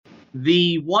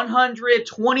The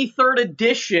 123rd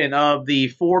edition of the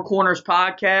Four Corners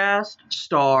podcast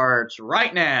starts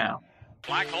right now.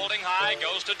 Black holding high,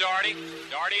 goes to Doherty.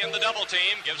 Doherty in the double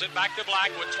team, gives it back to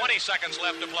Black with 20 seconds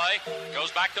left to play.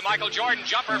 Goes back to Michael Jordan,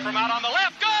 jumper from out on the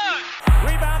left, good!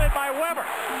 Rebounded by Weber.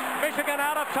 Michigan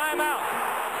out of timeout.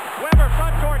 Weber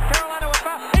front court, Carolina with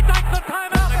foul. He takes the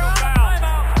timeout, they're out of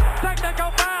timeout.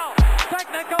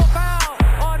 Technical foul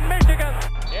on Michigan.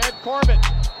 Ed Corbett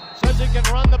says he can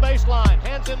run the baseline,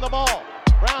 hands in the ball.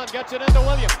 Brown gets it into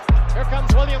Williams. Here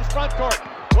comes Williams front court.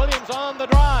 Williams on the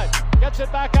drive. Gets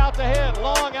it back out to him.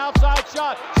 Long outside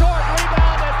shot. Short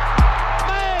rebounded.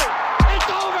 May. It's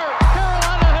over.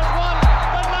 Carolina has won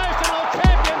the national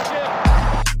championship.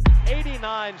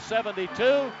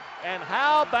 89-72. And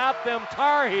how about them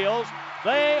Tar Heels?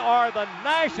 They are the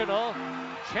national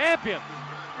champions.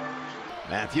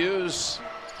 Matthews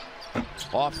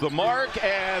off the mark.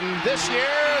 And this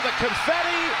year the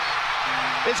confetti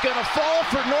is going to fall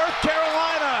for North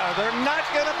Carolina. They're not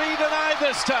going to be denied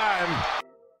this time.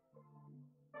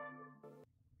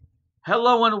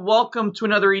 Hello and welcome to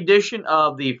another edition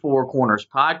of the Four Corners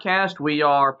podcast. We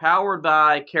are powered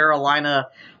by Carolina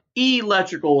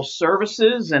Electrical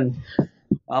Services. And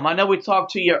I know we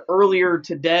talked to you earlier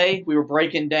today. We were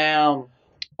breaking down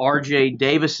R.J.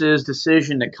 Davis's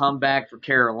decision to come back for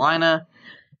Carolina.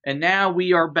 And now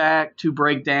we are back to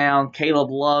break down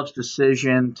Caleb Love's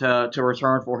decision to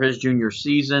return for his junior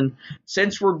season.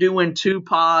 Since we're doing two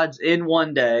pods in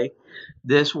one day,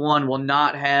 this one will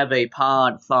not have a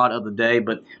pod thought of the day,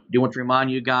 but I do want to remind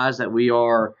you guys that we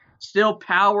are still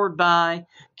powered by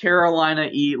Carolina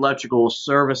Electrical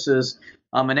Services.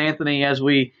 And Anthony, as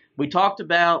we talked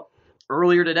about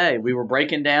earlier today, we were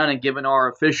breaking down and giving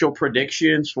our official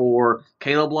predictions for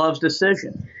Caleb Love's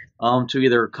decision. To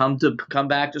either come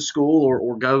back to school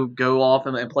or go off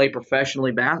and play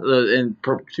professionally to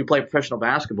play professional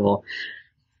basketball.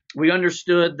 We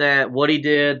understood that what he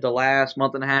did the last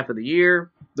month and a half of the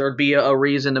year, there'd be a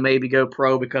reason to maybe go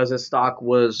pro because his stock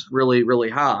was really,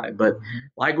 really high. But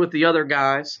like with the other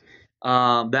guys,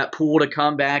 that pool to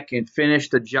come back and finish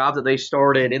the job that they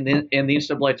started in the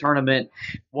NCAA tournament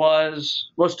was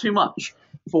too much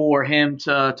for him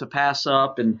to pass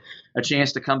up, and a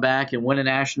chance to come back and win a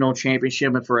national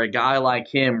championship, and for a guy like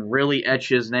him really etch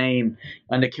his name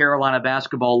into Carolina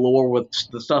basketball lore with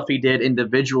the stuff he did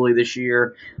individually this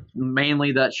year,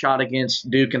 mainly that shot against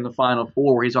Duke in the Final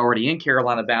Four where he's already in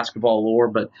Carolina basketball lore.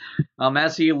 But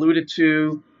as he alluded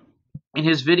to in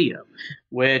his video,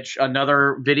 which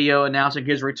another video announcing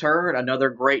his return, another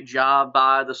great job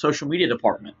by the social media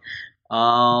department. A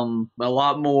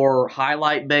lot more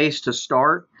highlight based to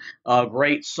start. A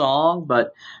great song,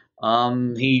 but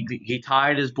he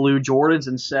tied his blue Jordans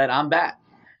and said, "I'm back."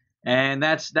 And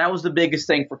that was the biggest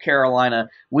thing for Carolina.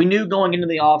 We knew going into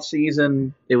the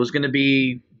offseason it was going to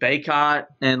be Bacot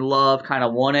and Love, kind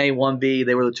of 1A, 1B.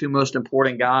 They were the two most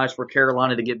important guys for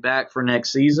Carolina to get back for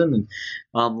next season.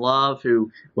 And Love,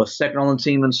 who was second on the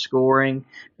team in scoring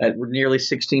at nearly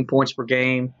 16 points per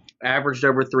game, averaged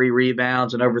over 3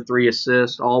 rebounds and over 3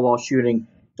 assists, all while shooting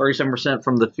 37%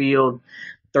 from the field,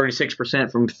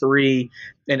 36% from three,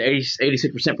 and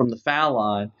 86% from the foul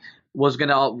line, was going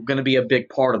to be a big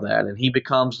part of that. And he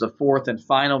becomes the fourth and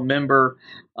final member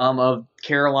of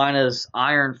Carolina's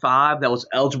Iron Five that was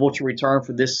eligible to return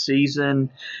for this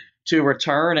season to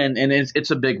return. And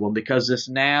it's a big one because this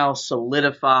now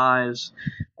solidifies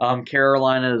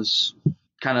Carolina's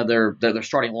kind of their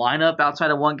starting lineup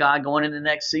outside of one guy going into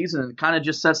next season. It kind of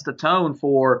just sets the tone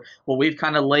for what we've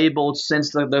kind of labeled since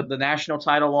the national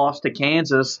title loss to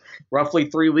Kansas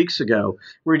roughly 3 weeks ago,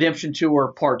 Redemption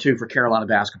Tour Part 2 for Carolina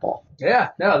basketball. Yeah,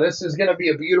 no, this is going to be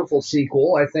a beautiful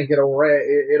sequel. I think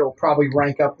it'll probably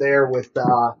rank up there with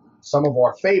some of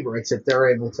our favorites if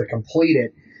they're able to complete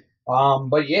it.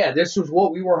 But yeah, this was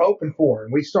what we were hoping for.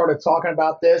 And we started talking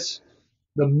about this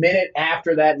the minute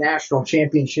after that national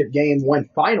championship game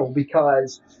went final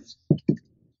because,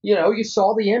 you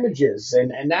saw the images,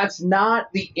 and that's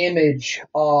not the image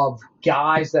of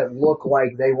guys that look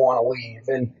like they want to leave.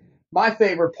 And my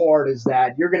favorite part is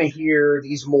that you're going to hear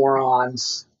these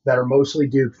morons that are mostly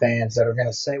Duke fans that are going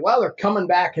to say, well, they're coming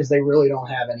back because they really don't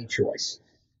have any choice.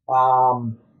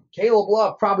 Caleb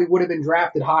Love probably would have been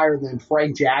drafted higher than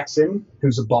Frank Jackson,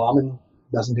 who's a bum and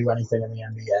doesn't do anything in the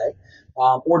NBA.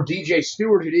 Or DJ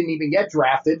Stewart, who didn't even get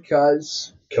drafted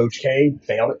because Coach K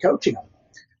failed at coaching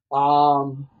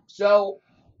him. So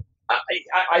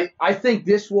I think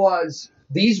these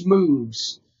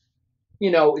moves,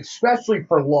 especially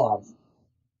for Love,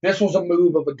 this was a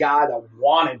move of a guy that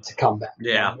wanted to come back.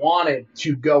 Yeah. Wanted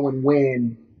to go and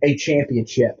win a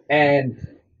championship. And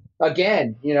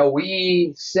again,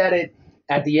 we said it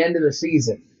at the end of the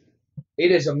season.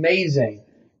 It is amazing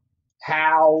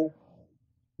how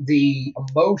the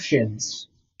emotions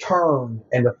turned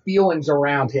and the feelings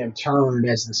around him turned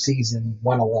as the season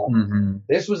went along. Mm-hmm.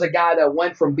 This was a guy that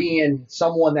went from being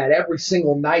someone that every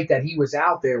single night that he was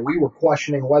out there, we were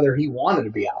questioning whether he wanted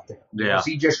to be out there. Yeah. Was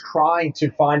he just trying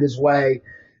to find his way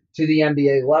to the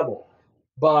NBA level?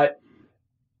 But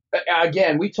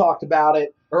again, we talked about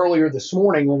it earlier this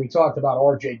morning when we talked about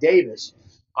R.J. Davis.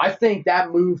 I think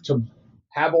that move to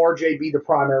have R.J. be the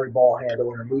primary ball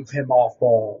handler and move him off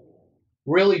ball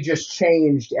really just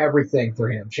changed everything for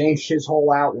him, changed his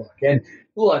whole outlook. And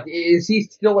look, is he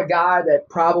still a guy that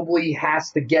probably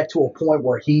has to get to a point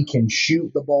where he can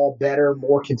shoot the ball better,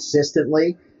 more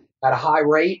consistently at a high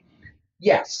rate?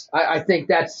 Yes, I think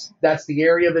that's the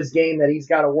area of his game that he's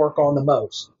got to work on the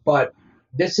most. But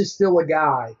this is still a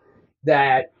guy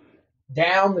that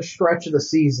down the stretch of the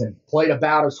season played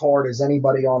about as hard as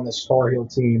anybody on this Tar Heel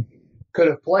team could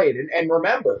have played. And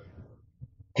remember,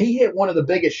 he hit one of the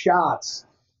biggest shots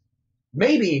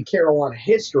maybe in Carolina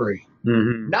history.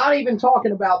 Mm-hmm. Not even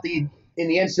talking about in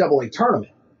the NCAA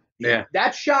tournament. Yeah.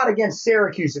 That shot against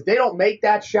Syracuse, if they don't make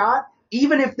that shot,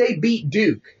 even if they beat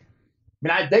Duke,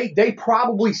 they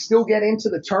probably still get into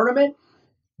the tournament,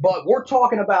 but we're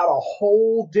talking about a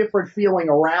whole different feeling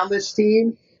around this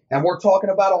team, and we're talking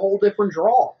about a whole different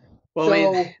draw.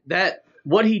 Well,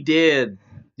 what he did,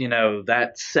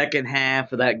 that second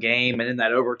half of that game and in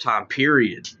that overtime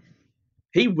period,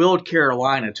 he willed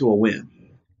Carolina to a win.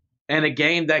 And a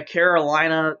game that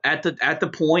Carolina at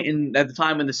the point and at the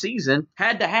time in the season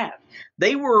had to have.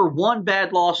 They were one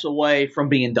bad loss away from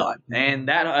being done. And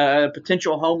that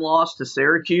potential home loss to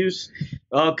Syracuse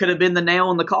could have been the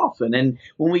nail in the coffin. And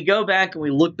when we go back and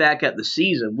we look back at the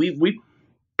season, we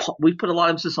put a lot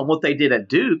of emphasis on what they did at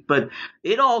Duke, but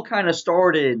it all kind of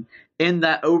started in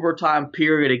that overtime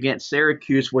period against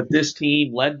Syracuse with this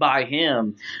team led by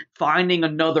him finding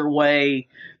another way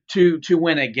to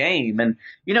win a game. And,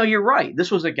 you're right. This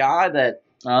was a guy that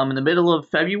in the middle of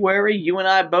February, you and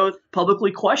I both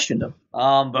publicly questioned him,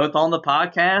 both on the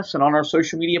podcast and on our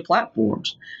social media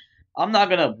platforms. I'm not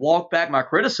going to walk back my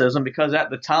criticism because at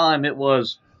the time it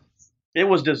was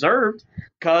deserved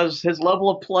because his level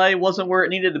of play wasn't where it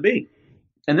needed to be.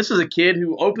 And this is a kid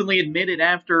who openly admitted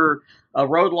after a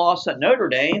road loss at Notre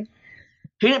Dame,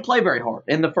 he didn't play very hard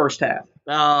in the first half.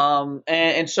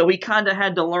 And so he kind of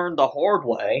had to learn the hard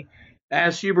way,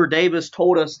 as Hubert Davis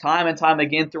told us time and time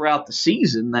again throughout the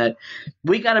season, that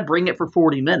we got to bring it for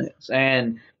 40 minutes.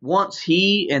 And once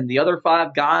he and the other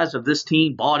 5 guys of this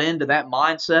team bought into that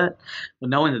mindset,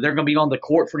 knowing that they're going to be on the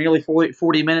court for nearly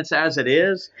 40 minutes as it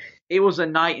is, it was a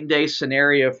night and day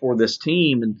scenario for this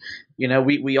team. And,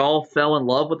 we all fell in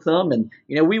love with them. And,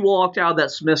 we walked out of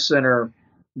that Smith Center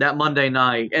that Monday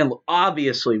night, and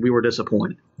obviously we were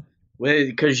disappointed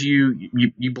because you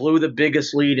blew the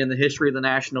biggest lead in the history of the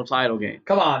national title game.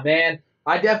 Come on, man.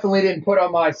 I definitely didn't put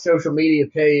on my social media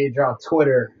page on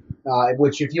Twitter,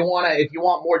 which if you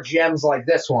want more gems like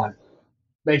this one,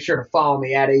 make sure to follow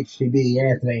me at HTB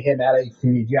Anthony, him at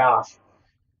HTB Josh.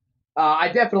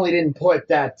 I definitely didn't put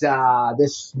that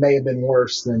this may have been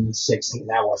worse than 16.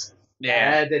 That wasn't.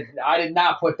 Yeah. I did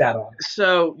not put that on.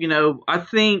 So, I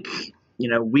think,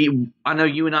 I know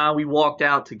you and I, we walked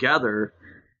out together,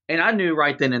 and I knew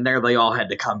right then and there they all had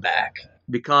to come back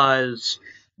because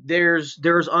there's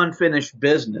unfinished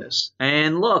business.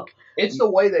 And look, it's the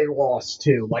way they lost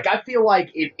too. Like, I feel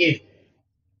like if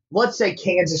let's say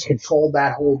Kansas controlled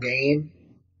that whole game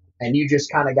and you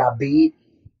just kind of got beat,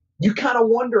 you kind of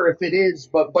wonder if it is.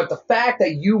 But the fact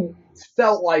that you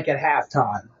felt like at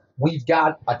halftime, we've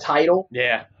got a title.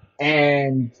 Yeah.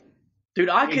 And dude,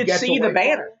 I could see the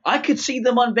banner. I could see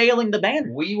them unveiling the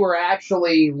banner. We were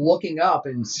actually looking up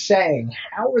and saying,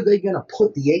 how are they going to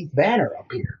put the 8th banner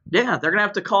up here? Yeah, they're going to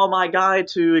have to call my guy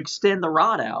to extend the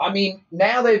rod out. I mean,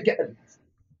 now they've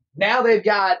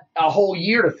got a whole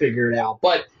year to figure it out.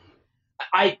 But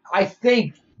I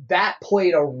think that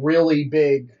played a really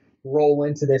big role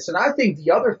into this. And I think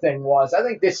the other thing was, I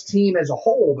think this team as a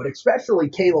whole, but especially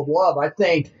Caleb Love, I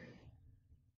think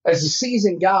as the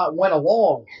season went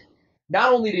along,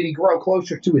 not only did he grow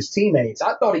closer to his teammates,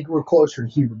 I thought he grew closer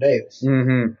to Hubert Davis.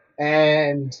 Mm-hmm.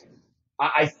 And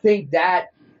I think that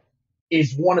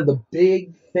is one of the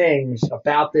big things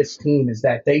about this team is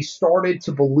that they started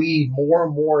to believe more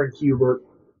and more in Hubert.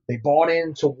 They bought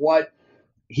into what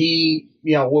he,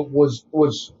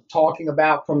 was talking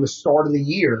about from the start of the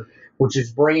year, which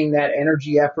is bringing that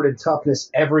energy, effort, and toughness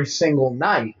every single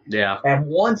night. Yeah. And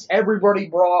once everybody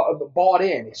bought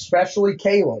in, especially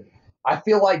Caleb, I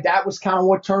feel like that was kind of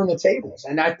what turned the tables.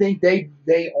 And I think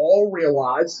they all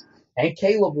realize, and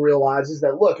Caleb realizes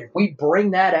that, look, if we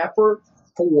bring that effort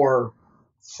for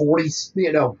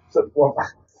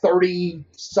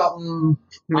 30-something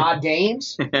odd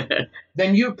games,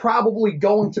 then you're probably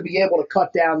going to be able to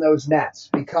cut down those nets.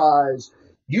 Because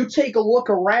you take a look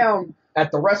around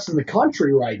at the rest of the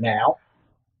country right now,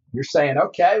 you're saying,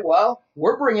 okay, well,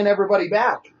 we're bringing everybody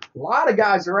back. A lot of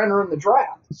guys are entering the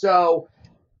draft. So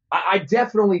I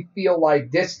definitely feel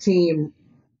like this team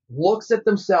looks at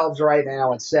themselves right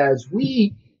now and says,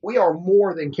 we are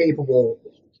more than capable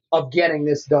of getting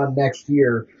this done next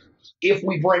year if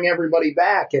we bring everybody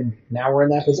back, and now we're in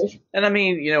that position. And I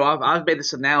mean, I've made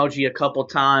this analogy a couple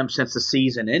times since the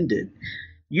season ended.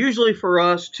 Usually for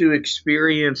us to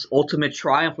experience ultimate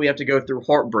triumph, we have to go through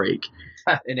heartbreak.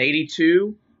 In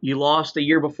 82, you lost the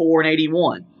year before in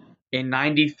 81. In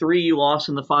 93, you lost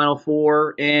in the Final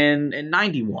Four in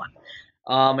 91.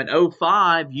 In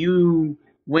 05, you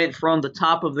went from the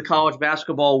top of the college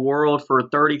basketball world for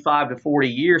 35 to 40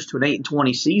 years to an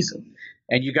 8-20 season.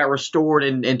 And you got restored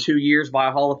in 2 years by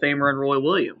a Hall of Famer in Roy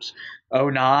Williams.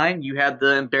 09, you had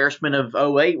the embarrassment of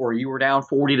 08 where you were down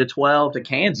 40-12 to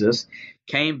Kansas,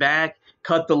 came back,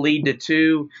 cut the lead to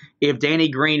 2. If Danny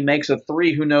Green makes a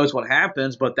 3, who knows what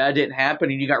happens, but that didn't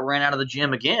happen, and you got ran out of the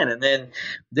gym again. And then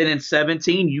in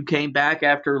 17, you came back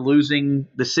after losing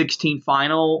the 16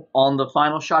 final on the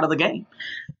final shot of the game.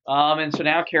 And so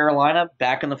now Carolina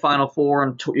back in the Final Four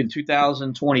in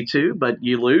 2022, but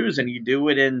you lose, and you do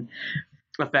it in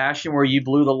a fashion where you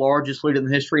blew the largest lead in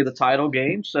the history of the title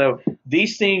game. So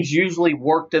these things usually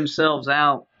work themselves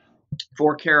out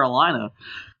for Carolina.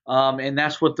 And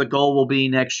that's what the goal will be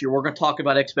next year. We're going to talk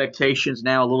about expectations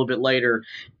now a little bit later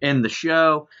in the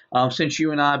show. Since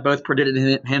you and I both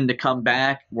predicted him to come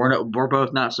back, we're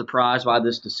both not surprised by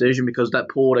this decision because that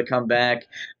pull to come back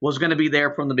was going to be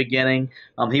there from the beginning.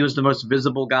 He was the most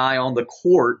visible guy on the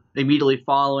court immediately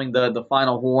following the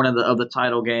final horn of the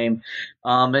title game.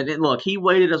 And look, he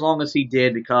waited as long as he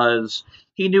did because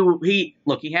he knew he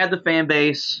had the fan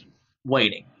base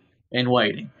waiting.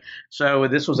 So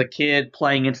this was a kid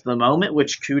playing into the moment,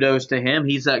 which kudos to him.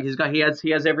 He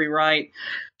has every right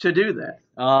to do that.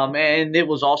 And it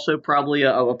was also probably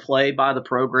a play by the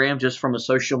program just from a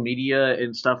social media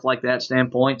and stuff like that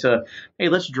standpoint to, hey,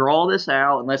 let's draw this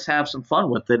out and let's have some fun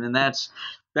with it. And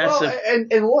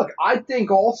and look, I think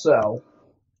also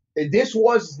this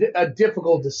was a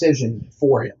difficult decision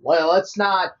for him. Well, let's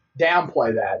not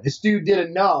downplay that. This dude did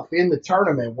enough in the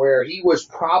tournament where he was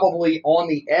probably on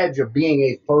the edge of being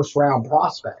a first-round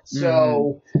prospect.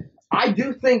 So I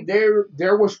do think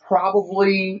there was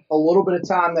probably a little bit of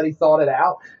time that he thought it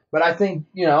out. But I think,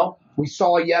 we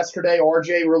saw yesterday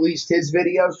RJ released his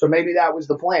video, so maybe that was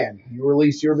the plan. You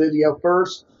release your video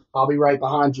first, I'll be right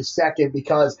behind you second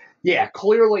because,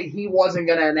 clearly he wasn't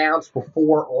going to announce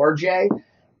before RJ.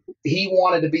 He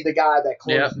wanted to be the guy that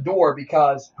closed the door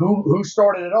because who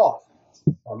started it off?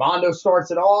 Armando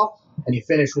starts it off, and you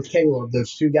finish with Caleb.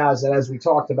 Those two guys that, as we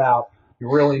talked about,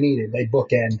 you really needed. They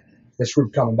bookend this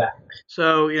group coming back.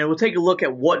 So, we'll take a look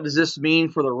at what does this mean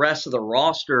for the rest of the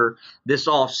roster this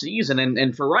offseason.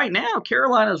 And for right now,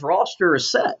 Carolina's roster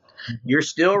is set. You're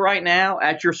still right now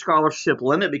at your scholarship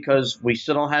limit because we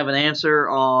still don't have an answer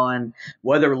on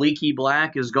whether Leaky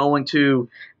Black is going to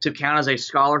count as a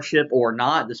scholarship or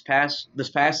not. This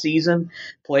past season,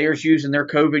 players using their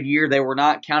COVID year, they were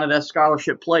not counted as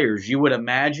scholarship players. You would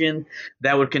imagine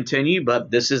that would continue,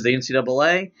 but this is the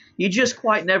NCAA. You just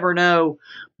quite never know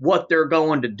what they're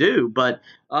going to do. But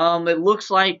it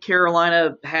looks like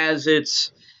Carolina has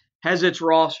its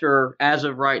roster as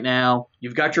of right now.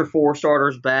 You've got your 4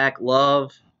 starters back: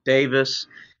 Love, Davis,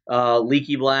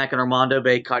 Leaky Black, and Armando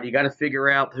Bacot. You got to figure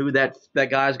out who that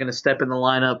guy is going to step in the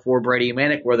lineup for Brady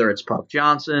Manek, whether it's Puff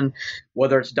Johnson,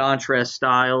 whether it's Dontrez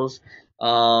Styles. There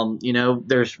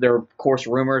are, of course,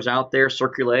 rumors out there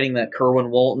circulating that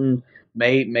Kerwin Walton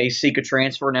may seek a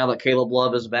transfer now that Caleb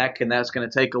Love is back, and that's going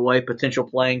to take away potential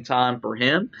playing time for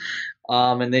him.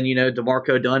 And then,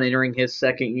 DeMarco Dunn entering his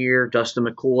second year. Dustin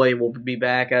McCoy will be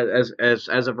back as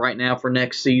of right now for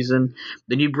next season.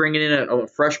 Then you bring in a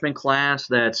freshman class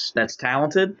that's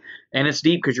talented and it's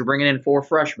deep because you're bringing in 4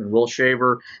 freshmen. Will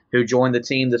Shaver, who joined the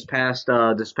team this past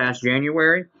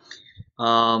January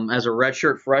as a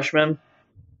redshirt freshman.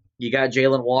 You got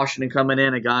Jalen Washington coming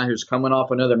in, a guy who's coming off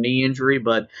another knee injury,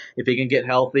 but if he can get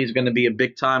healthy, he's going to be a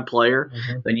big-time player.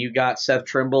 Then you got Seth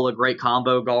Trimble, a great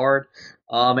combo guard,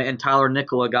 and Tyler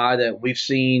Nickel, a guy that we've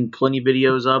seen plenty of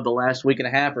videos of the last week and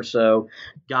a half or so,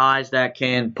 guys that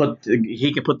can put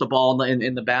the ball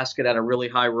in the basket at a really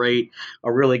high rate,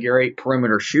 a really great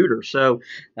perimeter shooter. So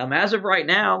as of right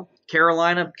now,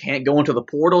 Carolina can't go into the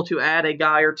portal to add a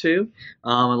guy or two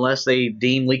unless they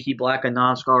deem Leaky Black a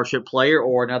non-scholarship player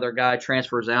or another guy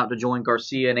transfers out to join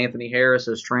Garcia and Anthony Harris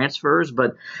as transfers.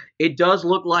 But it does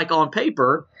look like on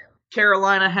paper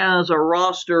Carolina has a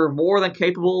roster more than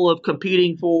capable of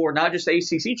competing for not just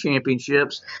ACC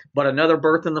championships, but another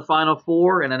berth in the Final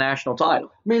Four and a national title.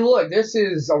 I mean, look, this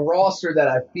is a roster that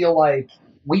I feel like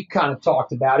we kind of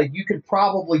talked about it. You could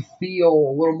probably feel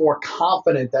a little more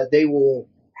confident that they will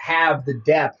have the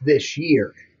depth this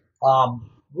year.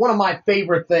 One of my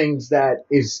favorite things that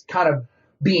is kind of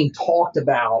being talked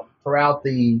about throughout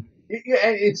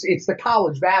it's the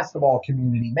college basketball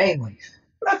community mainly,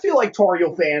 but I feel like Tar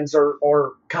Heel fans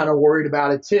are kind of worried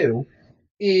about it too,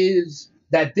 is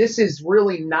that this is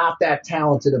really not that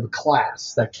talented of a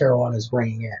class that Carolina is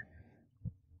bringing in.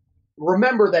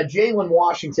 Remember that Jalen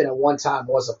Washington at one time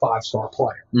was a 5-star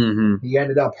player. Mm-hmm. He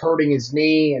ended up hurting his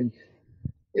knee, and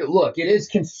look, it is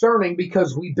concerning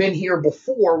because we've been here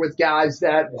before with guys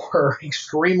that were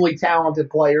extremely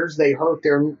talented players. They hurt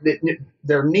their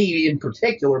knee in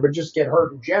particular, but just get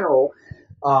hurt in general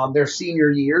their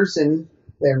senior years, and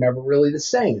they're never really the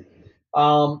same.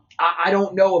 I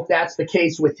don't know if that's the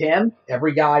case with him.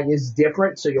 Every guy is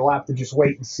different, so you'll have to just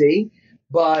wait and see.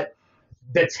 But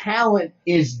the talent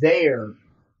is there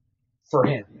for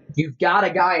him. You've got a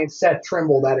guy in Seth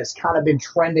Trimble that has kind of been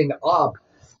trending up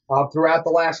throughout the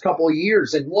last couple of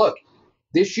years. And look,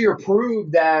 this year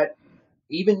proved that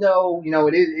even though,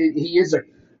 he is a,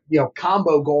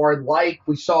 combo guard like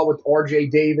we saw with R.J.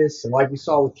 Davis and like we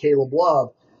saw with Caleb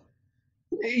Love,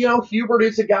 Hubert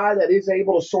is a guy that is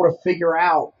able to sort of figure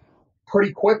out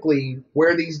pretty quickly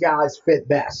where these guys fit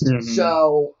best. Mm-hmm.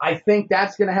 So I think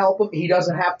that's going to help him. He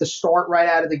doesn't have to start right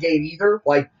out of the gate either,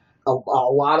 like a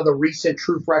lot of the recent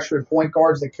true freshman point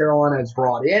guards that Carolina has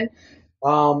brought in.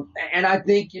 And I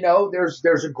think,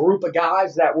 there's a group of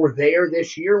guys that were there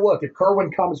this year. Look, if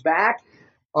Kerwin comes back,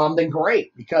 then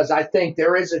great, because I think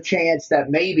there is a chance that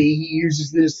maybe he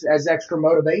uses this as extra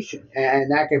motivation and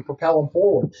that can propel him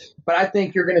forward. But I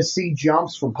think you're going to see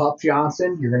jumps from Puff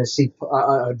Johnson. You're going to see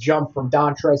a jump from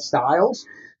Dontrez Styles.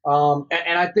 And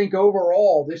I think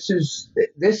overall, this is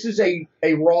a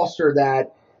roster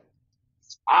that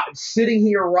sitting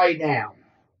here right now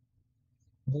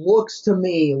looks to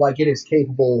me like it is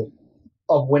capable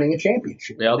of winning a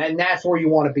championship. Yep. And that's where you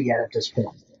want to be at this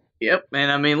point. Yep,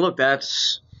 and I mean, look,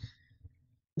 that's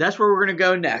where we're going to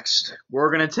go next. We're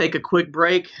going to take a quick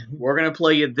break. We're going to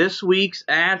play you this week's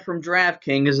ad from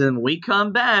DraftKings, and when we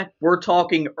come back, we're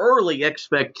talking early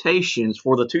expectations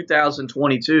for the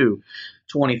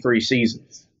 2022-23 season.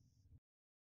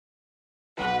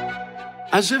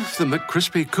 As if the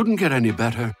McCrispy couldn't get any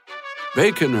better,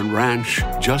 Bacon and Ranch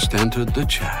just entered the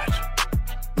chat.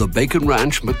 The Bacon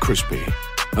Ranch McCrispy,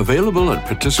 available at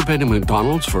participating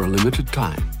McDonald's for a limited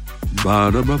time.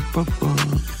 Ba-da-ba-ba-ba.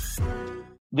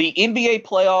 The NBA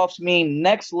playoffs mean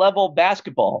next-level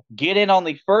basketball. Get in on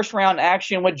the first-round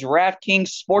action with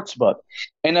DraftKings Sportsbook,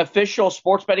 an official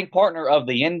sports betting partner of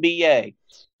the NBA.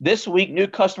 This week, new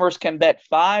customers can bet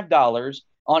 $5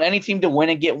 on any team to win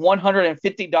and get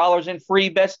 $150 in free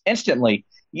bets instantly.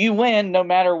 You win no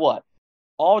matter what.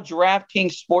 All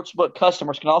DraftKings Sportsbook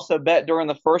customers can also bet during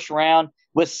the first round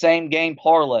with same-game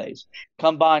parlays.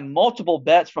 Combine multiple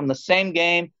bets from the same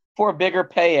game for a bigger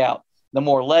payout. The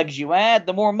more legs you add,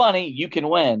 the more money you can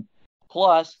win.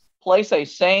 Plus, place a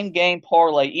same-game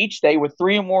parlay each day with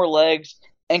 3 or more legs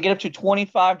and get up to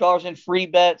 $25 in free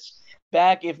bets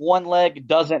back if one leg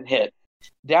doesn't hit.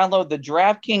 Download the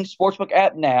DraftKings Sportsbook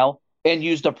app now and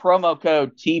use the promo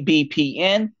code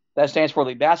TBPN. That stands for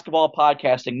the Basketball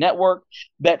Podcasting Network.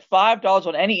 Bet $5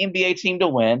 on any NBA team to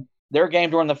win their game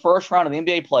during the first round of the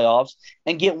NBA playoffs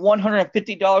and get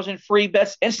 $150 in free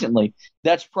bets instantly.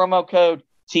 That's promo code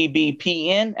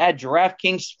TBPN at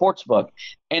DraftKings Sportsbook,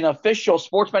 an official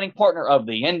sports betting partner of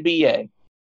the NBA.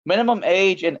 Minimum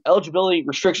age and eligibility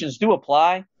restrictions do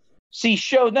apply. See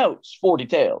show notes for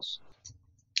details.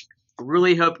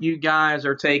 Really hope you guys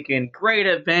are taking great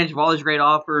advantage of all these great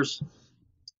offers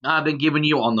I've been giving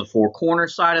you on the Four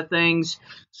Corners side of things.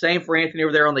 Same for Anthony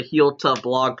over there on the Heel Tough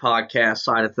Blog podcast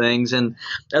side of things. And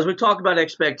as we talk about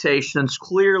expectations,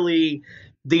 clearly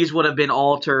these would have been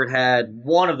altered had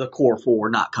one of the core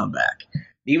four not come back.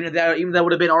 Even if that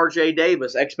would have been R.J.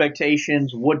 Davis,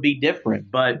 expectations would be different.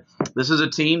 But this is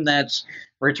a team that's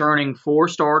returning 4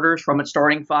 starters from its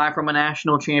starting 5 from a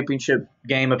national championship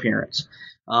game appearance.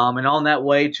 And on that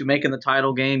way to making the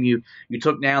title game, you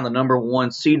took down the number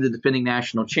 1 seed, the defending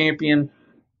national champion.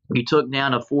 You took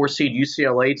down a 4-seed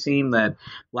UCLA team that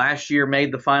last year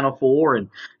made the Final Four, and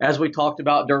as we talked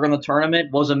about during the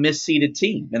tournament, was a misseeded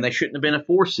team, and they shouldn't have been a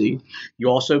 4-seed. You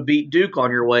also beat Duke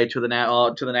on your way to the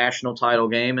national title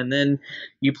game, and then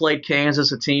you played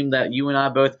Kansas, a team that you and I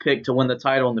both picked to win the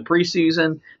title in the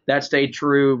preseason. That stayed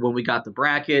true when we got the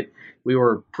bracket. We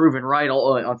were proven right,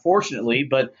 unfortunately,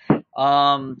 but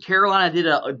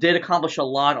Carolina did accomplish a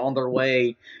lot on their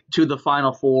way to the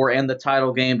Final Four and the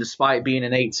title game, despite being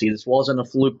an 8 seed. This wasn't a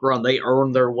fluke run. They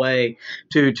earned their way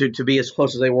to be as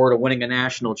close as they were to winning a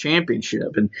national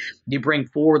championship. And you bring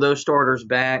 4 of those starters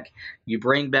back. You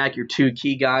bring back your 2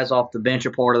 key guys off the bench,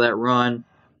 a part of that run,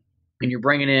 and you're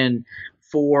bringing in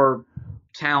 4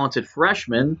 talented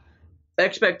freshmen.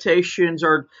 Expectations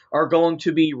are going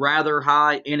to be rather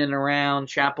high in and around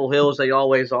Chapel Hill, as they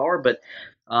always are, but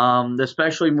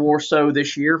especially more so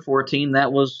this year for a team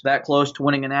that was that close to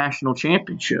winning a national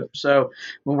championship. So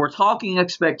when we're talking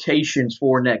expectations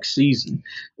for next season,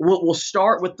 we'll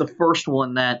start with the first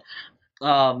one that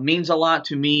means a lot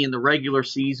to me in the regular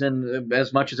season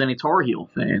as much as any Tar Heel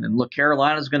fan. And look,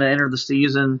 Carolina's going to enter the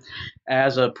season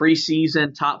as a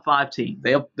preseason top 5 team.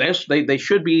 They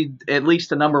should be at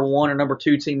least the number 1 or number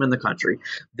 2 team in the country.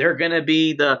 They're going to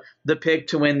be the pick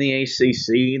to win the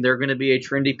ACC. They're going to be a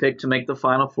trendy pick to make the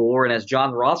Final Four. And as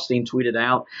John Rothstein tweeted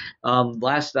out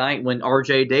last night when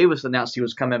R.J. Davis announced he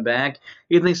was coming back,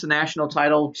 he thinks the national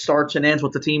title starts and ends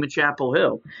with the team at Chapel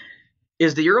Hill.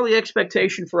 Is the early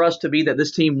expectation for us to be that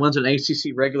this team wins an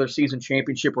ACC regular season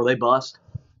championship or they bust?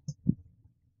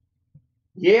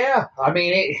 Yeah, I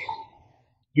mean,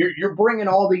 you're bringing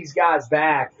all these guys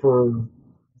back for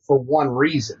one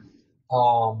reason.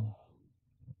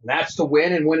 That's to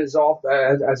win and win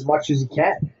as much as you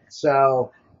can.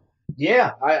 So,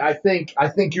 yeah, I think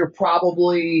you're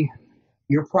probably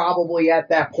at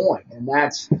that point, and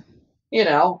that's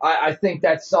I think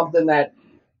that's something that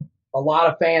a lot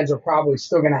of fans are probably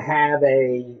still going to have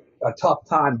a tough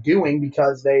time doing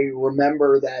because they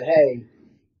remember that, hey,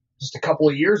 just a couple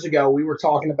of years ago, we were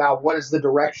talking about what is the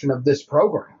direction of this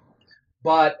program.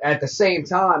 But at the same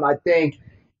time, I think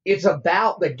it's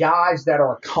about the guys that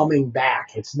are coming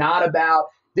back. It's not about,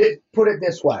 put it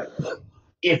this way,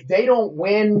 if they don't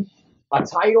win a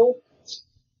title,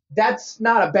 that's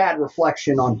not a bad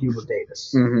reflection on Hubert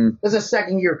Davis. Mm-hmm. As a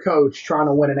second-year coach trying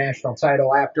to win a national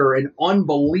title after an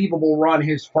unbelievable run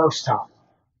his first time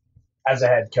as a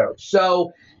head coach.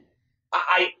 So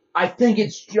I think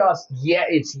it's just,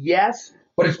 it's yes,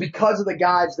 but it's because of the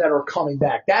guys that are coming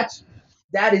back.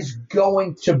 That is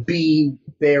going to be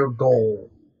their goal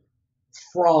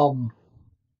from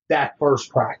that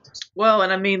first practice. Well,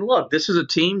 and I mean, look, this is a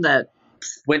team that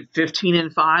went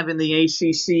 15-5 in the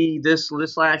ACC this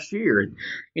last year. And,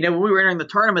 when we were entering the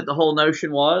tournament, the whole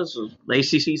notion was the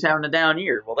ACC's having a down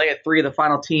year. Well, they had 3 of the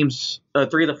final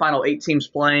 8 teams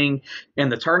playing in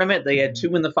the tournament. They had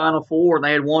 2 in the Final Four, and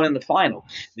they had 1 in the final.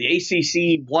 The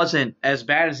ACC wasn't as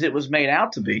bad as it was made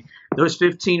out to be. Those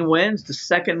 15 wins, the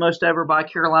second most ever by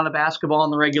Carolina basketball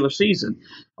in the regular season,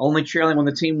 only trailing when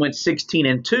the team went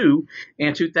 16-2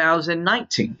 in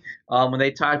 2019. When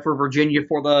they tied for Virginia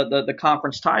for the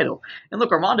conference title. And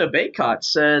look, Armando Bacot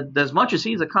said as much as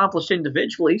he's accomplished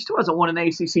individually, he still hasn't won an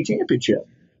ACC championship.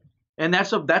 And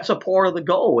that's a part of the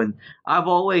goal. And I've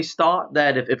always thought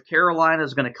that if Carolina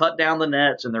is going to cut down the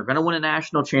nets and they're going to win a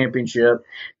national championship,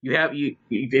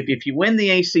 if you win the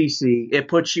ACC, it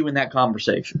puts you in that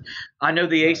conversation. I know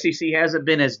the ACC hasn't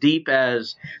been as deep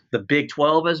as the Big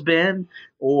 12 has been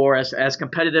or as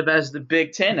competitive as the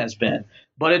Big 10 has been.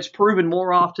 But it's proven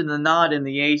more often than not in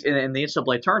the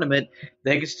NCAA tournament,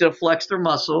 they can still flex their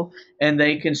muscle and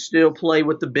they can still play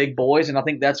with the big boys, and I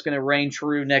think that's going to reign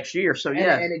true next year. So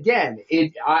yeah, and again,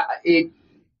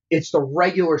 it's the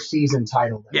regular season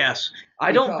title. Yes,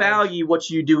 I don't value what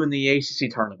you do in the ACC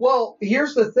tournament. Well,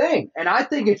 here's the thing, and I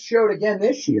think it showed again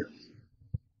this year.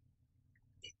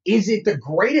 Is it the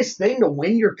greatest thing to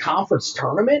win your conference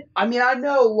tournament? I mean, I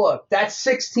know, look, that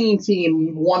 16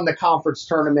 team won the conference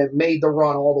tournament, made the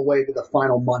run all the way to the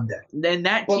final Monday. Then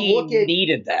that team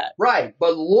needed that. Right,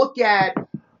 but look at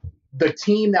the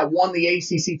team that won the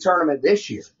ACC tournament this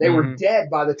year. They were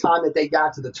dead by the time that they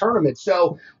got to the tournament.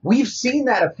 So we've seen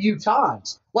that a few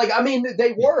times.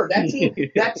 They were.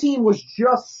 That team was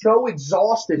just so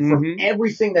exhausted from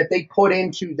everything that they put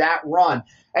into that run.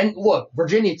 And look,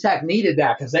 Virginia Tech needed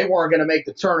that because they weren't going to make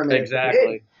the tournament.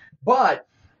 Exactly. But,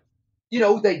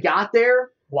 they got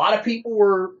there. A lot of people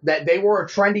were a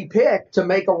trendy pick to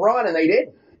make a run, and they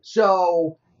didn't.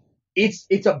 So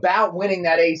it's about winning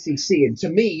that ACC. And to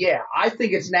me, I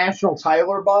think it's national title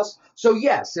or bust. So,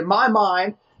 yes, in my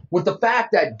mind, with the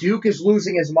fact that Duke is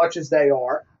losing as much as they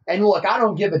are, And look, I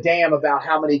don't give a damn about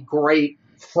how many great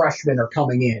freshmen are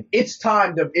coming in. It's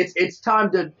time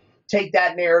to take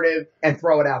that narrative and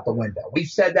throw it out the window. We've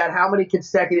said that how many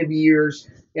consecutive years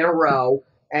in a row,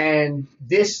 and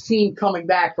this team coming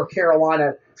back for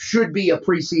Carolina should be a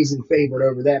preseason favorite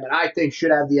over them, and I think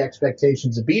should have the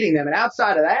expectations of beating them. And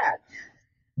outside of that,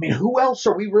 I mean, who else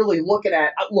are we really looking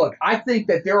at? Look, I think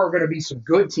that there are going to be some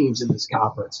good teams in this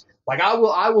conference. Like, I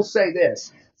will say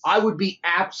this. I would be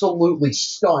absolutely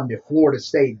stunned if Florida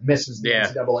State misses the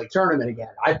NCAA tournament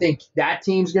again. I think that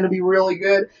team's going to be really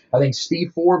good. I think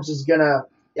Steve Forbes is going to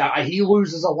he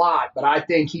loses a lot, but I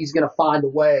think he's going to find a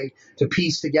way to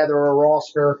piece together a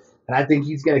roster, and I think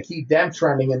he's going to keep them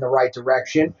trending in the right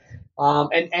direction.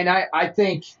 And I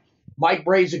think Mike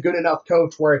Brey's a good enough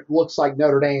coach where it looks like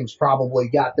Notre Dame's probably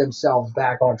got themselves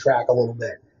back on track a little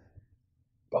bit.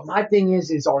 But my thing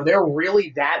is are there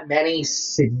really that many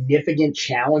significant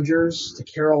challengers to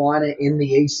Carolina in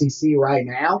the ACC right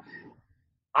now?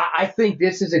 I think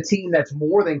this is a team that's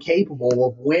more than capable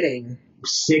of winning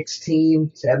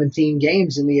 16, 17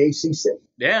 games in the ACC.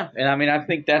 Yeah, and I mean, I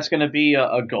think that's going to be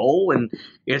a goal, and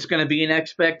it's going to be an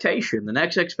expectation. The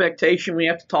next expectation we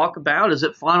have to talk about is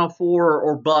it Final Four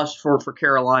or bust for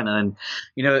Carolina. And,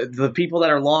 you know, the people that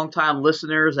are longtime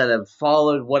listeners that have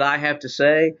followed what I have to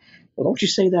say, well, don't you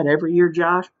say that every year,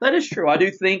 Josh? That is true. I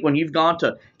do think when you've gone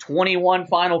to 21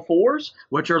 Final Fours,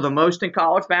 which are the most in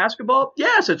college basketball,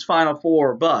 yes, it's Final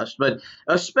Four or bust. But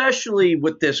especially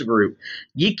with this group,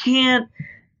 you can't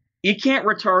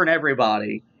return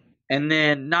everybody and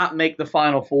then not make the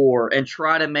Final Four and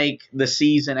try to make the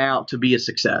season out to be a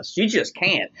success. You just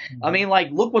can't. I mean, like,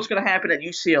 look what's going to happen at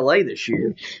UCLA this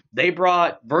year. They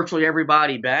brought virtually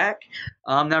everybody back.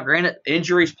 Now, granted,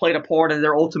 injuries played a part in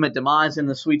their ultimate demise in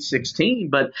the Sweet 16,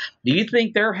 but do you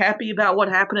think they're happy about what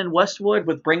happened in Westwood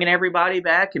with bringing everybody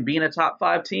back and being a top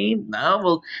 5 team? No.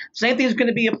 Well, same thing is going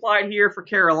to be applied here for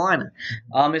Carolina.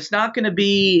 It's not going to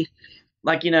be –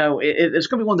 like, you know, it's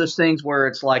going to be one of those things where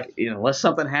it's like, you know, unless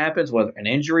something happens, whether an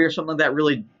injury or something that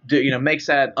really, makes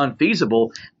that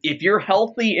unfeasible. If you're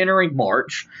healthy entering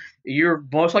March, you're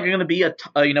most likely going to be a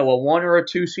 1 or a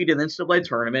 2 seed in the NCAA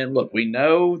tournament. Look, we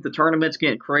know the tournament's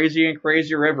getting crazier and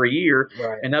crazier every year,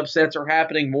 right, and upsets are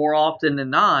happening more often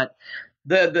than not.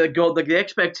 The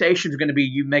expectation is going to be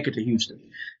you make it to Houston.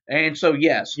 And so,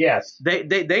 yes,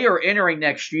 they are entering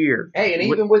next year. Hey, and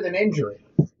even with an injury,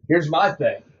 here's my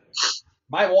thing.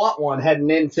 Might want one heading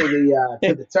into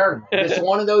the tournament. Just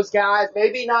one of those guys,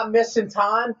 maybe not missing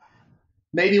time.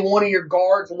 Maybe one of your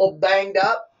guards a little banged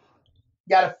up.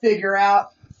 Got to figure out,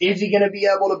 is he going to be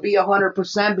able to be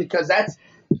 100%? Because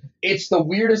it's the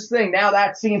weirdest thing. Now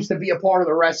that seems to be a part of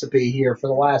the recipe here for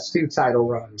the last 2 title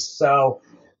runs. So,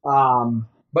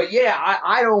 but yeah,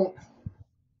 I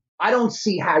don't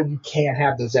see how you can't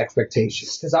have those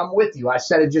expectations, because I'm with you. I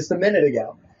said it just a minute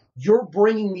ago. You're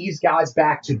bringing these guys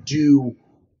back to do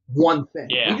one thing.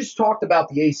 Yeah. We just talked about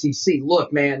the ACC.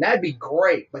 Look, man, that'd be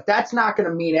great, but that's not going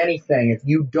to mean anything if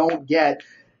you don't get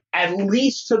at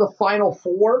least to the Final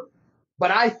Four.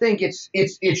 But I think it's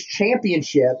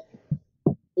championship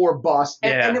or bust.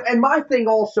 Yeah. And my thing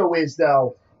also is,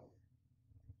 though,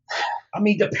 I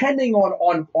mean, depending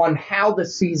on how the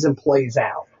season plays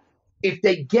out, if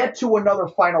they get to another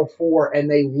Final Four and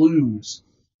they lose,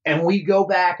 and we go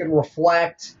back and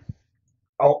reflect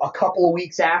a couple of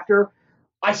weeks after,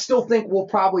 I still think we'll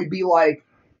probably be like,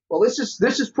 well, this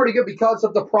is pretty good because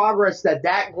of the progress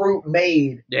that group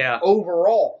made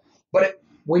overall. But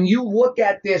when you look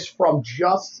at this from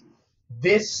just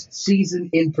this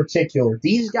season in particular,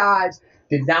 these guys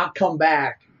did not come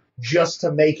back just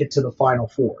to make it to the Final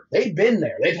Four. They've been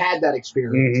there. They've had that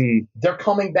experience. Mm-hmm. They're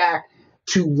coming back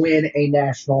to win a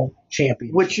national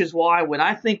championship. Which is why when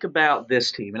I think about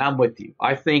this team, and I'm with you,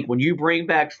 I think when you bring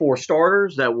back 4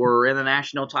 starters that were in the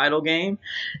national title game,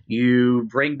 you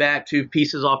bring back 2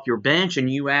 pieces off your bench, and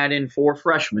you add in 4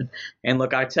 freshmen. And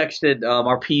look, I texted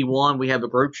our P1, we have a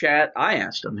group chat, I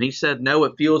asked him, and he said, no,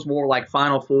 it feels more like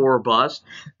Final Four or bust,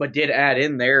 but did add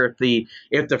in there,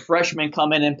 if the freshmen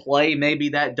come in and play, maybe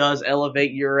that does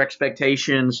elevate your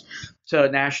expectations to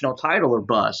a national title or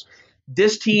bust.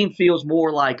 This team feels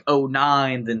more like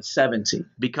 09 than 17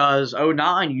 because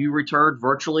 09 you returned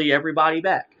virtually everybody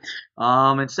back.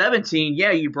 In 17,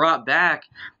 you brought back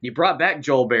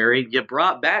Joel Berry, you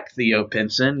brought back Theo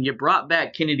Pinson, you brought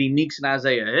back Kennedy Meeks and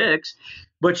Isaiah Hicks,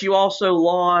 but you also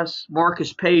lost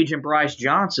Marcus Page and Bryce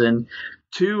Johnson,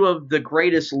 2 of the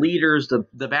greatest leaders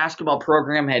the basketball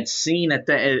program had seen at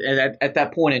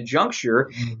that point in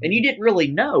juncture, and you didn't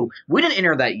really know. We didn't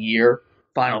enter that year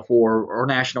Final Four or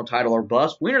national title or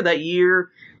bust. We entered that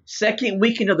year second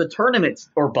weekend of the tournament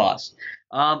or bust.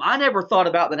 I never thought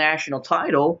about the national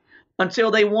title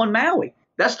until they won Maui.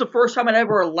 That's the first time I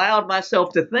ever allowed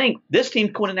myself to think this team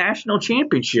could win a national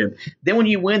championship. Then when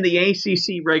you win the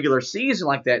ACC regular season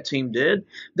like that team did,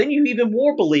 then you even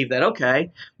more believe that,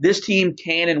 okay, this team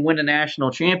can and win a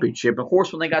national championship. Of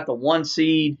course, when they got the 1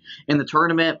 seed in the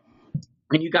tournament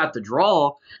and you got the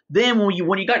draw, then when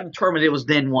you got in the tournament, it was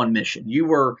then one mission.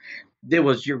 You're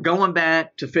going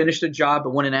back to finish the job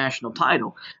and win a national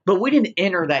title. But we didn't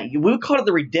enter that. We called it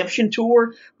the redemption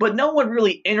tour, but no one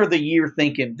really entered the year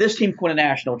thinking this team can win a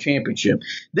national championship.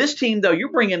 This team, though,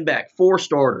 you're bringing back 4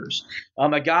 starters.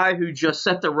 A guy who just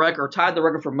set the record, tied the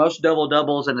record for most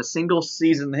double-doubles in a single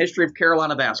season in the history of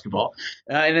Carolina basketball,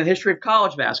 and in the history of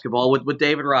college basketball with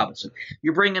David Robinson.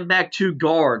 You're bringing back 2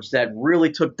 guards that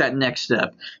really took that next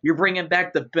step. You're bringing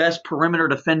back the best perimeter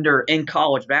defender in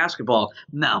college basketball.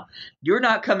 No. You're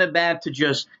not coming back to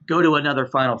just go to another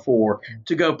Final Four,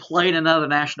 to go play in another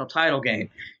national title game.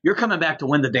 You're coming back to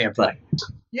win the damn thing.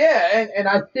 Yeah, and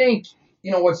I think,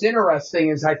 what's interesting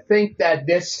is I think that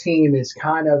this team is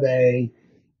kind of a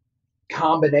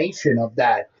combination of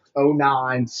that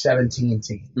 09-17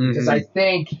 team. Because I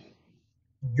think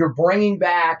you're bringing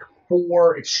back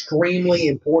 4 extremely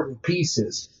important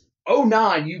pieces.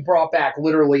 09, you brought back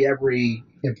literally every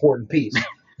important piece.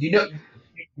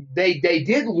 They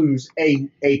did lose a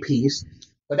piece,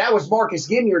 but that was Marcus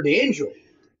Ginyard to injury.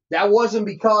 That wasn't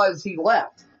because he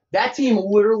left. That team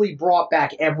literally brought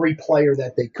back every player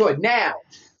that they could. Now,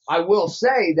 I will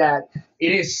say that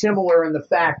it is similar in the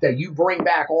fact that you bring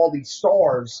back all these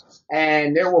stars,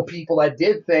 and there were people that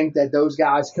did think that those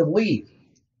guys could leave.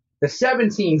 The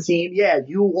 17 team,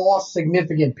 you lost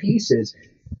significant pieces.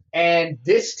 And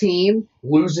this team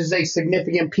loses a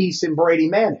significant piece in Brady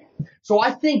Manning. So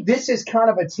I think this is kind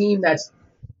of a team that's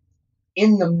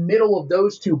in the middle of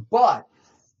those two.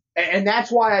 And that's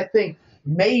why I think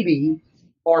maybe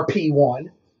our P1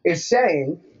 is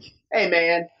saying, hey,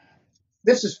 man,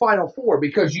 this is Final Four.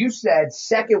 Because you said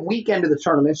second weekend of the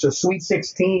tournament, so Sweet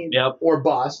 16 or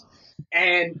bust.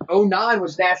 And 09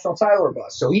 was national title or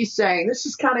bust. So he's saying this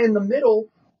is kind of in the middle.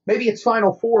 Maybe it's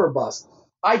Final Four or bust.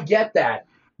 I get that.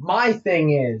 My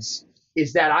thing is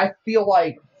that I feel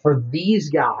like for these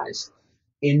guys,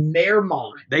 in their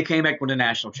mind, they came back with a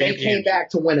national championship. They came back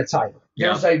to win a title.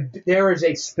 Yeah. There is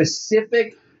a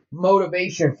specific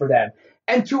motivation for them.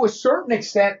 And to a certain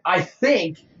extent, I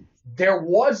think there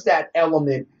was that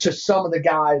element to some of the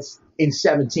guys in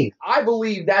 17. I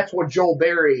believe that's what Joel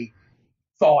Berry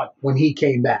thought when he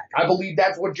came back. I believe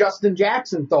that's what Justin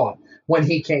Jackson thought when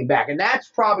he came back. And that's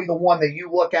probably the one that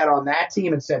you look at on that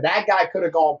team and said, that guy could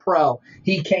have gone pro.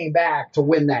 He came back to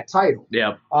win that title.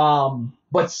 Yeah.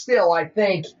 But still, I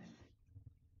think,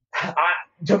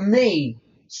 to me,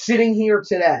 sitting here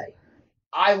today,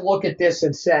 I look at this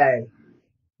and say,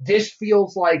 this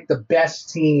feels like the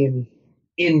best team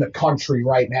in the country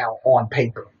right now on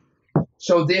paper.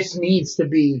 So this needs to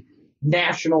be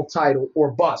national title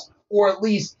or bust. Or at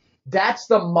least that's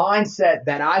the mindset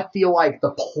that I feel like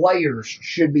the players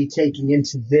should be taking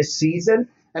into this season.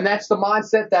 And that's the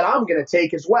mindset that I'm going to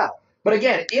take as well. But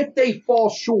again, if they fall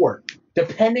short,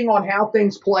 depending on how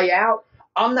things play out,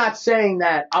 I'm not saying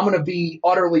that I'm going to be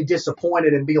utterly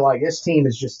disappointed and be like, this team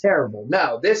is just terrible.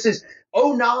 No, this is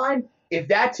 09. If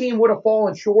that team would have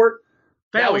fallen short,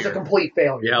 that was a complete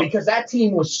failure. Because that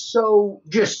team was so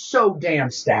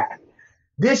damn stacked.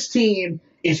 This team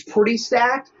is pretty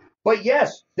stacked. But,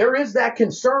 yes, there is that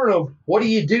concern of what do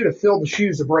you do to fill the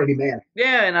shoes of Brady Manning?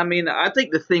 Yeah, and, I mean, I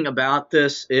think the thing about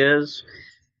this is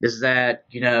that,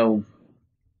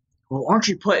 well, aren't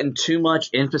you putting too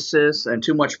much emphasis and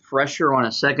too much pressure on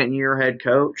a second-year head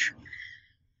coach?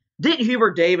 Didn't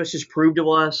Hubert Davis just prove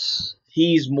to us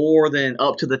he's more than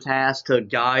up to the task to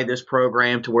guide this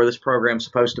program to where this program's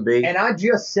supposed to be? And I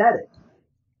just said it.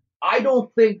 I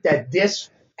don't think that this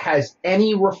has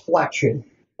any reflection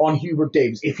on Hubert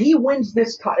Davis. If he wins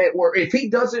this title, or if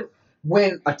he doesn't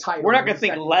win a title, we're not going to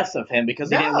think less of him because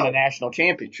he didn't win a national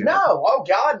championship. No, oh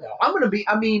God,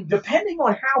 no. Depending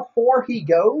on how far he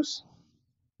goes,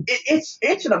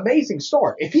 it's an amazing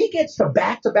start. If he gets to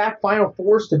back-to-back Final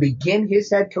Fours to begin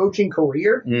his head coaching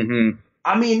career,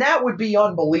 that would be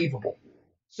unbelievable.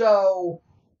 So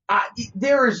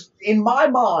there is, in my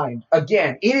mind,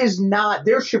 again,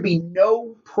 there should be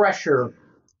no pressure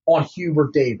on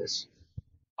Hubert Davis.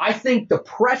 I think the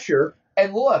pressure,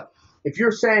 and look, if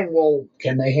you're saying, well,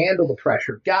 can they handle the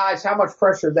pressure? Guys, how much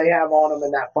pressure they have on them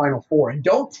in that Final Four? And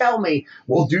don't tell me,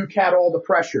 well, Duke had all the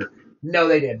pressure. No,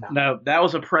 they did not. No, that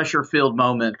was a pressure-filled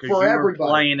moment because you were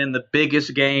playing in the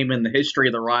biggest game in the history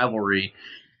of the rivalry.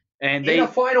 And in a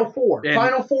Final Four.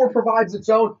 Final Four provides its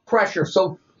own pressure.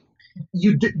 So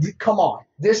Come on.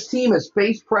 This team has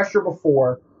faced pressure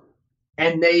before,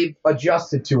 and they've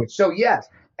adjusted to it. So, yes.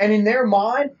 And in their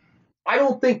mind, I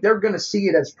don't think they're going to see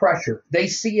it as pressure. They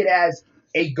see it as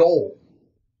a goal.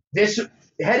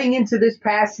 Heading into this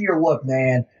past year, look,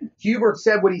 man, Hubert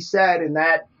said what he said in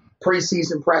that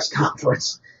preseason press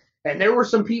conference, and there were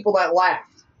some people that laughed.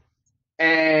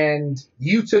 And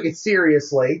you took it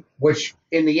seriously, which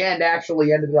in the end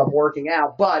actually ended up working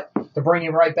out. But to bring you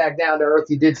right back down to earth,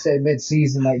 you did say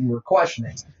mid-season that you were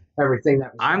questioning everything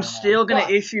that was going on. I'm still going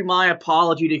to issue my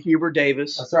apology to Hubert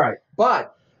Davis. That's right.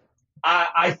 But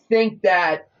I think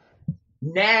that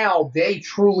now they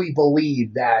truly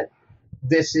believe that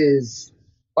this is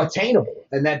attainable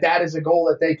and that is a goal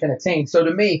that they can attain. So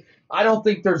to me, I don't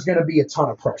think there's going to be a ton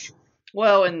of pressure.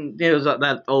 Well, and there's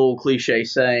that old cliche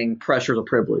saying, pressure's a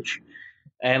privilege.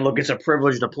 And look, it's a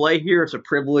privilege to play here. It's a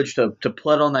privilege to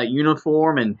put on that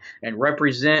uniform and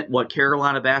represent what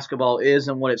Carolina basketball is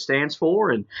and what it stands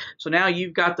for. And so now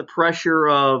you've got the pressure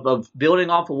of building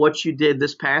off of what you did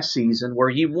this past season, where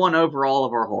you won over all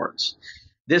of our hearts.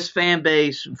 This fan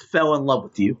base fell in love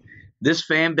with you. This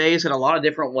fan base, in a lot of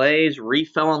different ways,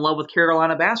 fell in love with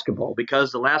Carolina basketball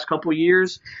because the last couple of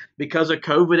years, because of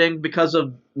COVID and because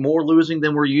of more losing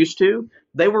than we're used to,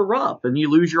 they were rough. And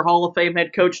you lose your Hall of Fame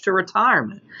head coach to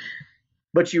retirement.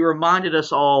 But you reminded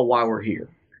us all why we're here.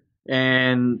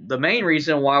 And the main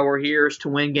reason why we're here is to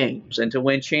win games and to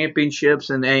win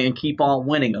championships and keep on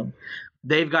winning them.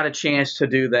 They've got a chance to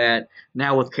do that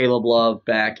now with Caleb Love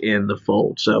back in the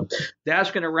fold. So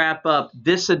that's going to wrap up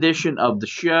this edition of the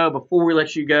show. Before we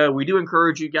let you go, we do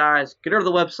encourage you guys, get over to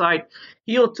the website,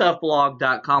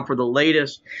 HeelToughBlog.com, for the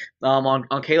latest on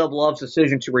Caleb Love's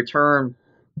decision to return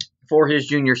for his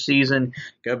junior season.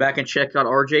 Go back and check out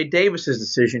R.J. Davis's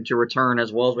decision to return,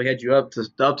 as well as we had you up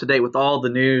to date with all the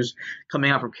news coming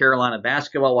out from Carolina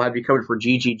basketball. We'll have you covered for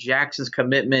G.G. Jackson's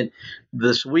commitment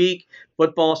this week.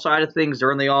 Football side of things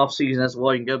during the offseason as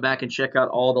well. You can go back and check out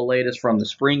all the latest from the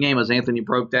spring game, as Anthony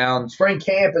broke down. Spring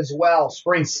camp as well.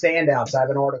 Spring standouts. I have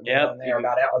an article on there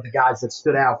about the guys that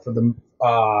stood out for the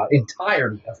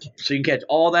entirety of camp. So you can catch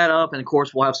all that up, and of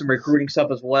course we'll have some recruiting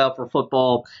stuff as well for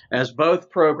football, as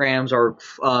both programs are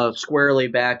squarely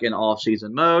back in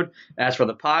off-season mode. As for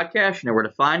the podcast, you know where to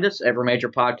find us. Every major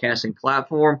podcasting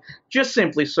platform. Just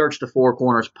simply search the Four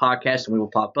Corners Podcast and we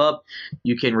will pop up.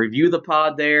 You can review the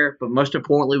pod there, but most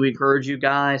importantly, we encourage you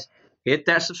guys, hit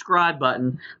that subscribe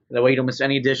button. That way you don't miss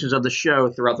any editions of the show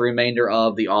throughout the remainder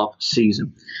of the off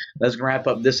season. That's going to wrap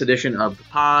up this edition of the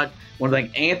pod. I want to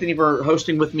thank Anthony for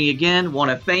hosting with me again.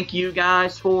 Want to thank you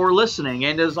guys for listening.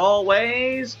 And as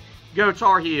always, go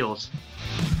Tar Heels.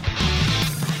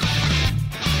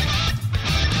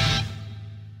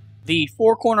 The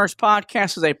Four Corners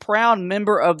Podcast is a proud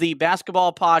member of the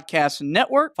Basketball Podcast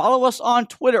Network. Follow us on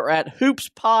Twitter at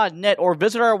HoopsPodNet or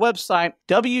visit our website,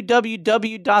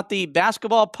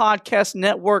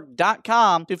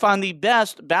 www.thebasketballpodcastnetwork.com, to find the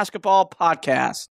best basketball podcasts.